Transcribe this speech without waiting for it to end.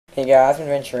Hey guys, I'm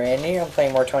Adventure Andy. I'm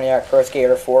playing More Tony Hawk Pro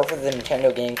Skater 4 for the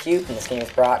Nintendo GameCube, and this game is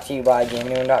brought to you by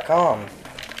GameAnyone.com.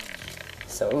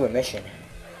 So, ooh, a mission.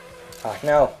 Oh,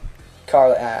 no.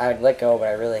 Carl, I'd let go, but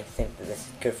I really think that this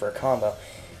is good for a combo.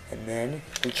 And then,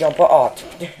 we jump off.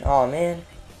 Oh, man.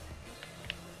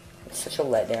 It's such a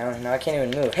letdown. Now I can't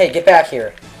even move. Hey, get back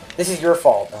here. This is your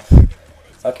fault. Oh.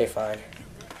 Okay, fine.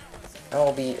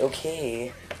 I'll be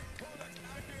okay.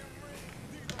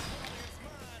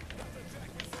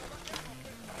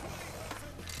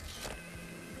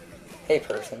 Hey,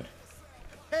 person.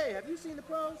 Hey, have you seen the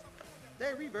pros?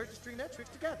 They revert the string their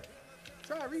tricks together.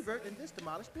 Try revert in this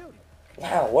demolished building.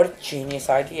 Wow, what a genius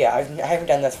idea. I haven't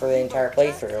done this for the entire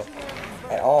playthrough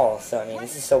at all, so I mean,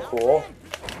 this is so cool.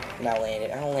 Now land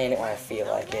it. I don't land it when I feel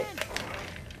like it.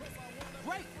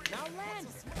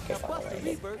 Okay, fine, I'll land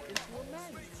it.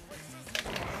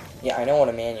 Yeah, I know what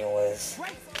a manual is.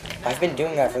 I've been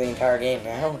doing that for the entire game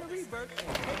now.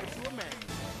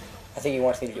 I think he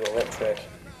wants me to do a lip trick.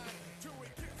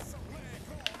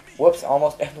 Whoops,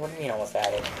 almost. What do you mean almost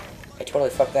had it? I totally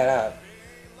fucked that up.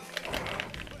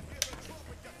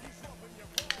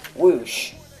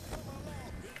 Whoosh.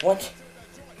 What?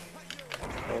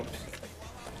 Oops.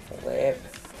 Lip.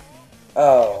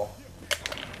 Oh.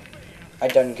 I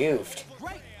done goofed.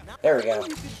 There we go.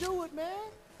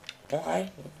 No,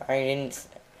 I didn't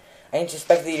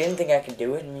suspect that you didn't think I could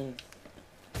do it. I mean,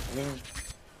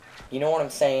 you know what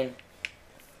I'm saying.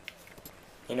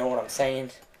 You know what I'm saying.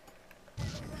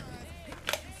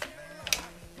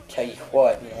 Tell you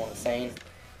what, you know what I'm saying?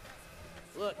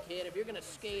 Look, kid, if you're gonna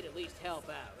skate, at least help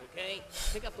out, okay?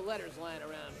 Pick up the letters lying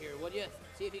around here, would you?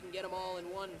 See if you can get them all in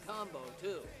one combo,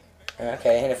 too.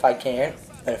 Okay, and if I can,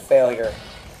 then a failure.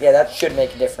 Yeah, that should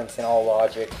make a difference in all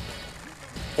logic.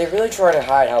 They really try to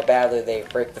hide how badly they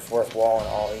break the fourth wall in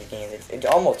all these games. It's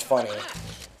almost funny.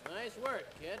 Nice work,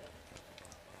 kid.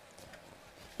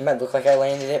 It might look like I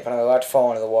landed it, but I'm about to fall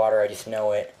into the water. I just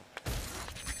know it.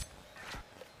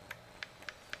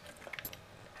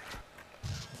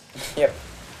 Yep.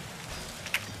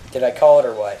 Did I call it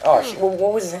or what? Oh,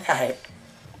 what was that?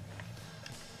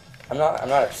 I'm not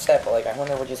upset, but like I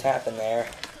wonder what just happened there.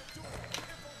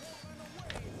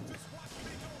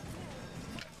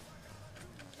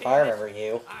 I remember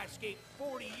you. I escaped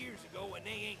 40 years ago and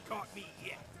they ain't caught me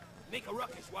yet. Make a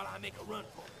ruckus while I make a run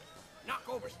for it. Knock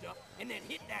over stuff and then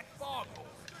hit that fog hole.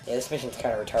 Yeah, this mission's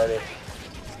kind of retarded.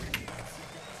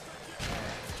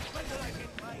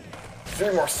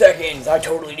 3 more seconds. I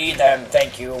totally need them.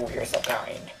 Thank you. You're so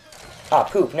kind. Ah,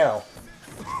 poop. No.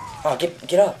 Oh,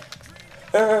 get up.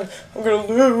 I'm gonna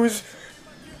lose.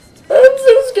 I'm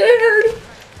so scared.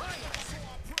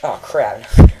 Oh crap.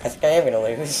 I think I am gonna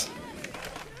lose.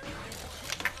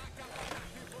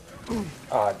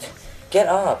 Oh, get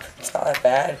up. It's not that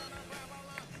bad.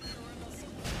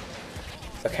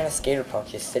 What kind of skater punk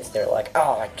just sits there like,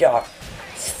 oh my god,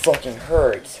 this fucking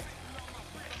hurts.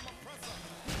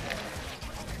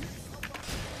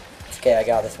 Okay, I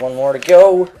got this. One more to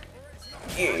go.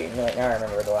 Yeah, now I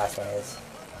remember where the last one is.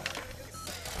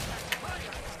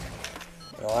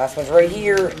 And the last one's right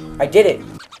here. I did it.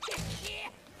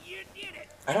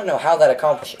 I don't know how that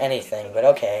accomplished anything, but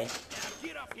okay.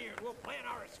 Get up here and we'll plan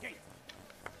our escape.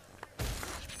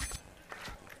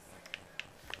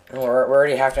 We're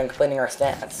already half done completing our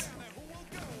stats.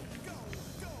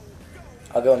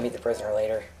 I'll go and meet the prisoner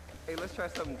later. Hey, let's try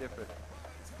something different.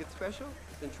 Get special,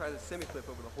 then try the semi-flip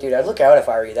over the whole... Dude, I'd look out if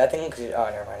I were you. That thing could... Oh,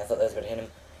 never mind. I thought that was going to hit him.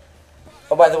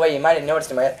 Oh, by the way, you might have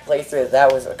noticed in my playthrough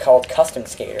that was called Custom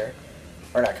Skater.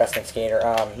 Or not Custom Skater,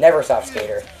 Neversoft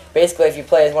Skater. Basically, if you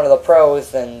play as one of the pros,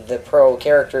 then the pro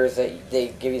characters that they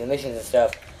give you the missions and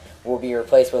stuff will be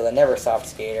replaced with a Neversoft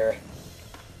Skater.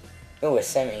 Ooh, a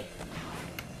semi.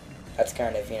 That's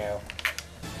kind of, you know...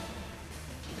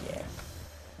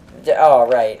 Yeah. Oh,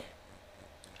 right.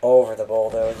 Over the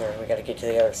bulldozer. We gotta get to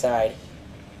the other side.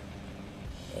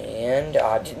 And,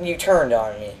 you turned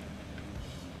on me.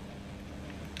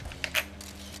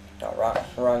 Oh,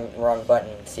 wrong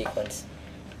button sequence.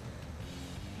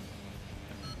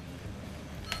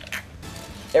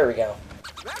 There we go.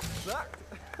 That sucked!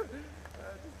 Just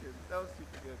kidding. That was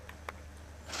super good.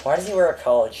 Why does he wear a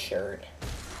college shirt?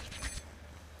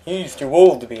 He's too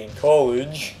old to be in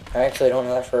college. I actually don't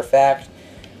know that for a fact.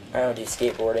 I don't do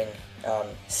skateboarding,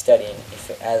 studying,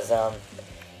 as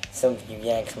some of you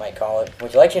Yanks might call it.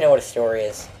 Would you like to know what a story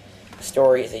is? A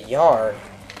story is a yarn,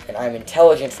 and I'm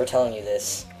intelligent for telling you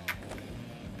this.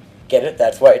 Get it?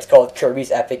 That's why it's called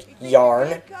Kirby's Epic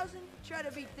Yarn.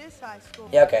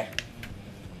 Yeah, okay.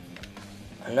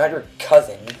 I'm not your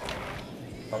cousin.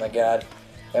 Oh my god.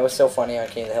 That was so funny on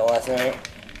King of the Hill last night.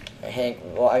 Hank,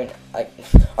 well,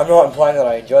 I'm not implying that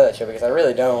I enjoy that show because I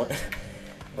really don't.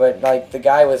 But, like, the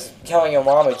guy was telling your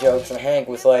mama jokes, and Hank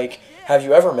was like, have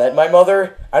you ever met my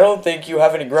mother? I don't think you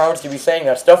have any grounds to be saying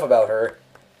that stuff about her.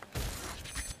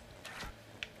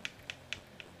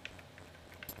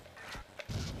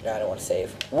 No, I don't want to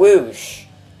save. Whoosh!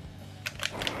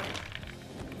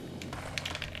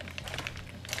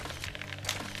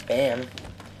 Bam.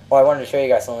 Oh, I wanted to show you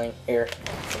guys something here.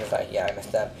 Yeah, I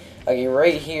messed up. Okay,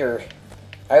 right here,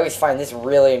 I always find this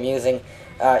really amusing.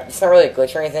 It's not really a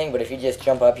glitch or anything, but if you just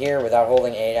jump up here without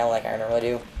holding A down like I normally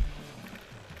do,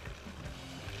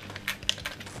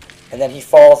 and then he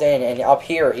falls in, and up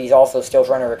here he's also still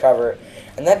trying to recover,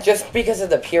 and that just because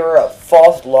of the pure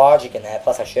false logic in that.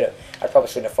 Plus, I probably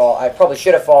shouldn't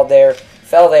have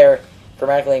fell there,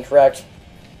 grammatically incorrect.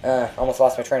 Almost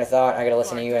lost my train of thought. I gotta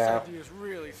listen to you now. This idea is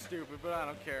really stupid, but I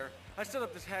don't care. I set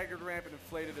up this haggard ramp and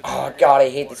inflated it. Oh god, I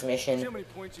hate this mission. See how many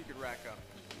points you could rack up.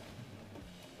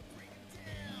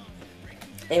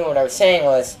 Anyway, what I was saying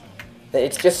was that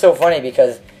it's just so funny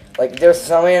because, like, there's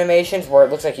some animations where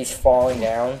it looks like he's falling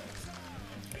down.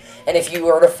 And if you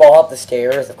were to fall up the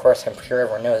stairs, of course, I'm sure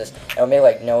everyone knows this, it would make,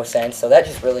 like, no sense. So that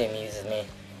just really amuses me.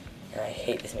 And I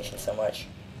hate this mission so much.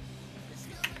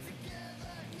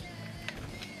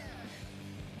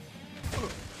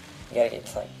 You gotta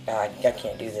get, like, I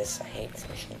can't do this. I hate this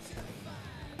mission.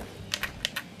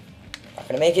 Not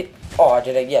gonna make it. Oh,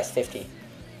 did I? Yes, 50.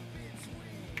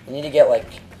 You need to get, like,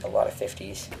 a lot of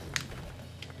 50s.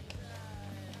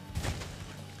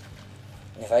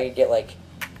 And if I could get, like,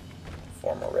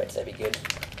 4 more reds, that'd be good.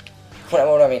 What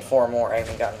do I mean 4 more? I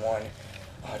haven't gotten 1.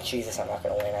 Oh, Jesus, I'm not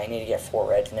gonna win. I need to get 4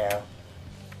 reds now.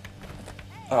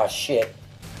 Oh, shit.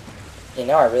 Yeah,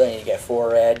 now I really need to get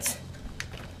 4 reds.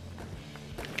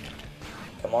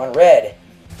 Come on, red.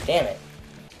 Damn it.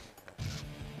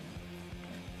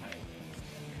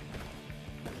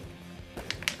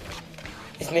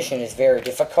 This mission is very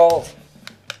difficult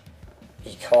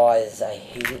because I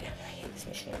hate it. I hate this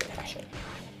mission with a passion.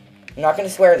 I'm not going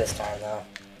to swear this time, though.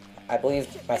 I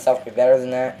believe myself to be better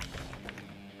than that.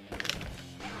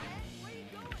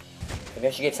 Maybe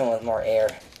I should get someone with more air.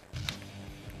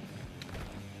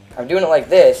 I'm doing it like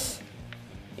this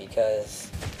because...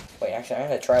 Wait, actually, I'm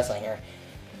going to try something here.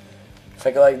 If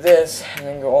I go like this, and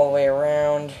then go all the way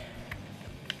around...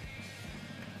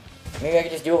 Maybe I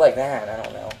could just do it like that, I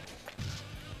don't know.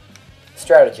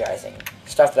 Strategizing.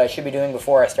 Stuff that I should be doing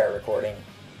before I start recording.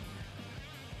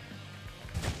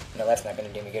 No, that's not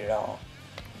going to do me good at all.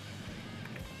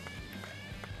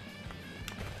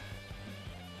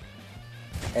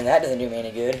 And that doesn't do me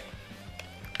any good.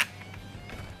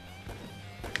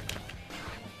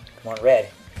 Come on, red.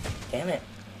 Damn it.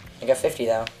 I got 50,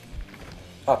 though.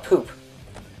 Oh, poop.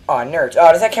 Oh, nerds.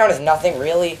 Oh, does that count as nothing?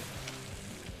 Really?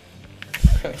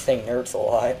 I'm saying nerds a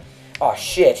lot. Oh,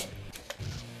 shit.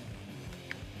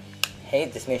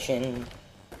 Hate this mission.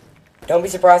 Don't be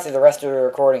surprised if the rest of the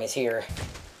recording is here.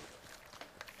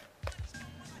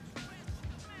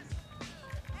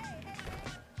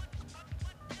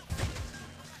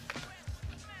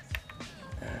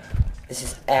 This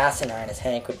is asinine, as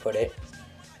Hank would put it.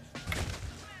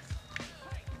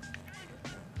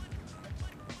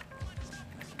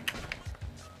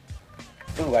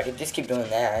 Ooh, I could just keep doing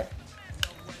that.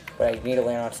 But I need to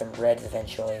land on some reds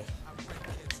eventually.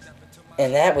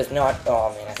 And that was not...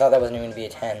 Oh, man, I thought that wasn't even going to be a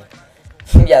 10.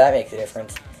 Yeah, that makes a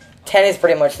difference. 10 is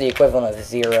pretty much the equivalent of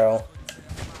 0.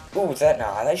 Ooh, is that...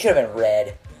 Nah, that should have been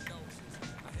red.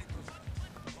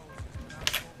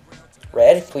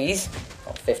 Red, please.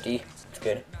 Oh, 50. That's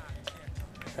good.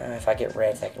 If I get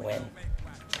reds, I can win.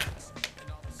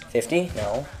 50?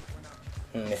 No.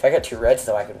 If I got 2 reds,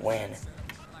 though, I could win.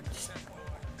 Just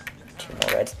 2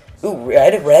 more reds. Ooh,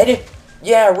 red? Red?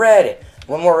 Yeah, red!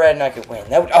 1 more red and I could win.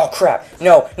 That would... Oh, crap!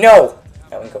 No! No!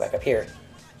 Now we can go back up here.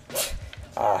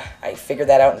 I figured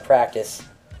that out in practice.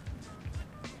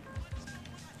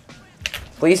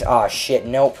 Please? Aw, shit,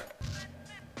 nope.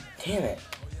 Damn it.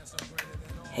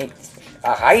 Hate this.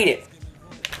 I hate it.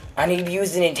 I need to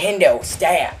use the Nintendo.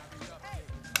 Stat.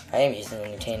 I am using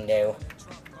the Nintendo.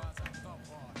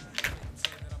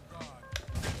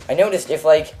 I noticed if,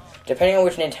 like, depending on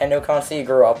which Nintendo console you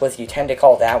grew up with, you tend to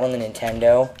call that one the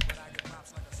Nintendo.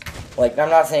 Like, I'm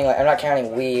not saying, like, I'm not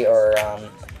counting Wii or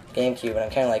GameCube, but I'm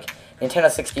counting, like,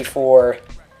 Nintendo 64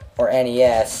 or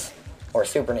NES or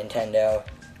Super Nintendo.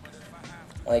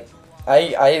 Like,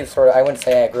 I wouldn't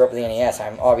say I grew up with the NES.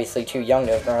 I'm obviously too young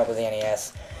to have grown up with the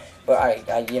NES. But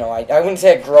I wouldn't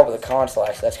say I grew up with a console,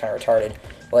 actually. That's kind of retarded.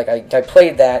 But, like, I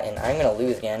played that, and I'm going to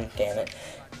lose again, damn it.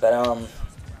 But,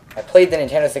 I played the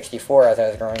Nintendo 64 as I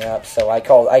was growing up, so I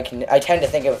tend to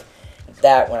think of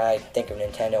that when I think of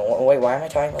Nintendo. Wait, why am I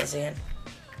talking about this again?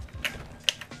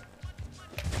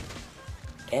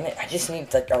 Damn it, I just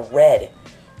need, like, a red.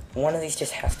 One of these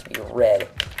just has to be red.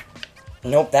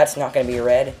 Nope, that's not going to be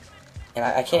red. And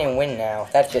I can't even win now.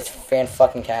 That's just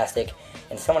fan-fucking-tastic.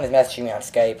 And someone is messaging me on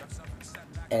Skype.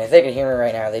 And if they could hear me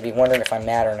right now, they'd be wondering if I'm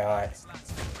mad or not.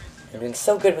 I'm doing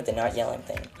so good with the not yelling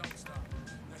thing.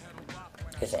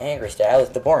 Because the angry style is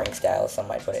the boring style, as some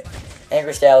might put it.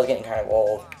 Angry style is getting kind of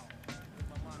old.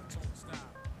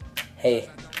 Hey,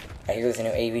 I hear there's a new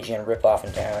AVGN ripoff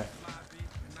in town.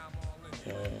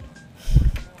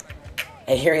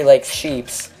 I hear he likes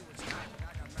sheeps.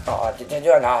 Oh,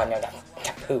 no,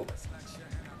 poop.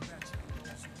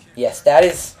 Yes, that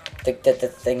is the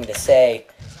thing to say.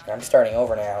 I'm starting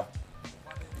over now.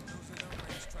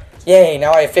 Yay,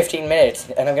 now I have 15 minutes,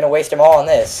 and I'm going to waste them all on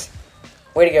this.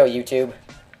 Way to go, YouTube.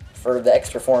 For the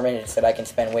extra 4 minutes that I can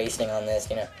spend wasting on this,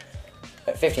 you know.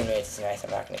 But 15 minutes is nice,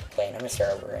 I'm not going to complain. I'm going to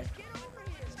start over again.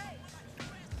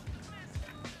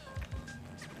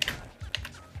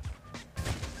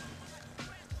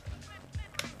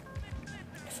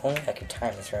 If only I could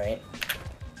time this right.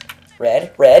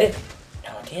 Red? Red?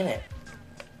 Oh, damn it.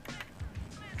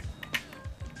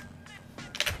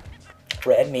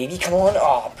 Red, maybe? Come on.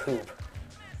 Aw, poop.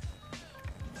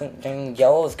 Then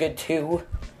yellow is good, too.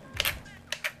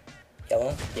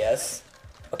 Yellow? Yes.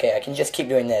 Okay, I can just keep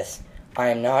doing this. I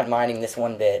am not minding this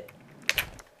one bit.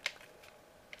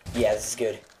 Yeah, this is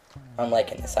good. I'm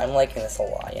liking this. I'm liking this a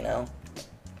lot, you know?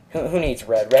 Who needs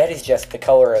red? Red is just the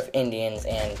color of Indians,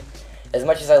 and as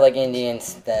much as I like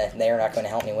Indians, they are not going to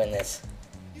help me win this.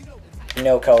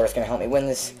 No color is going to help me win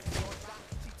this.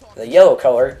 The yellow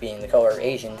color, being the color of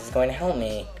Asians, is going to help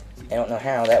me. I don't know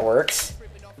how that works.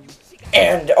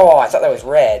 And, oh, I thought that was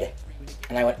red.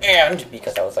 And I went, and,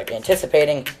 because I was, like,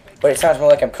 anticipating. But it sounds more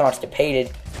like I'm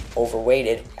constipated,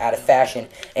 overweighted, out of fashion.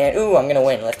 And, ooh, I'm going to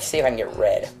win. Let's see if I can get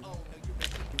red.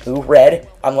 Ooh, red.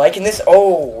 I'm liking this.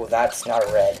 Oh, that's not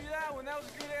a red.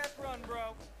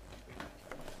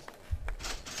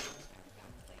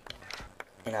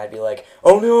 And I'd be like,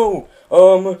 oh no,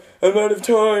 I'm out of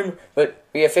time. But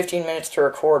we have 15 minutes to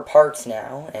record parts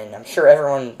now, and I'm sure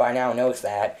everyone by now knows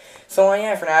that. So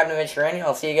yeah, for now, I've been Adventure, and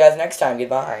I'll see you guys next time.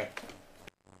 Goodbye.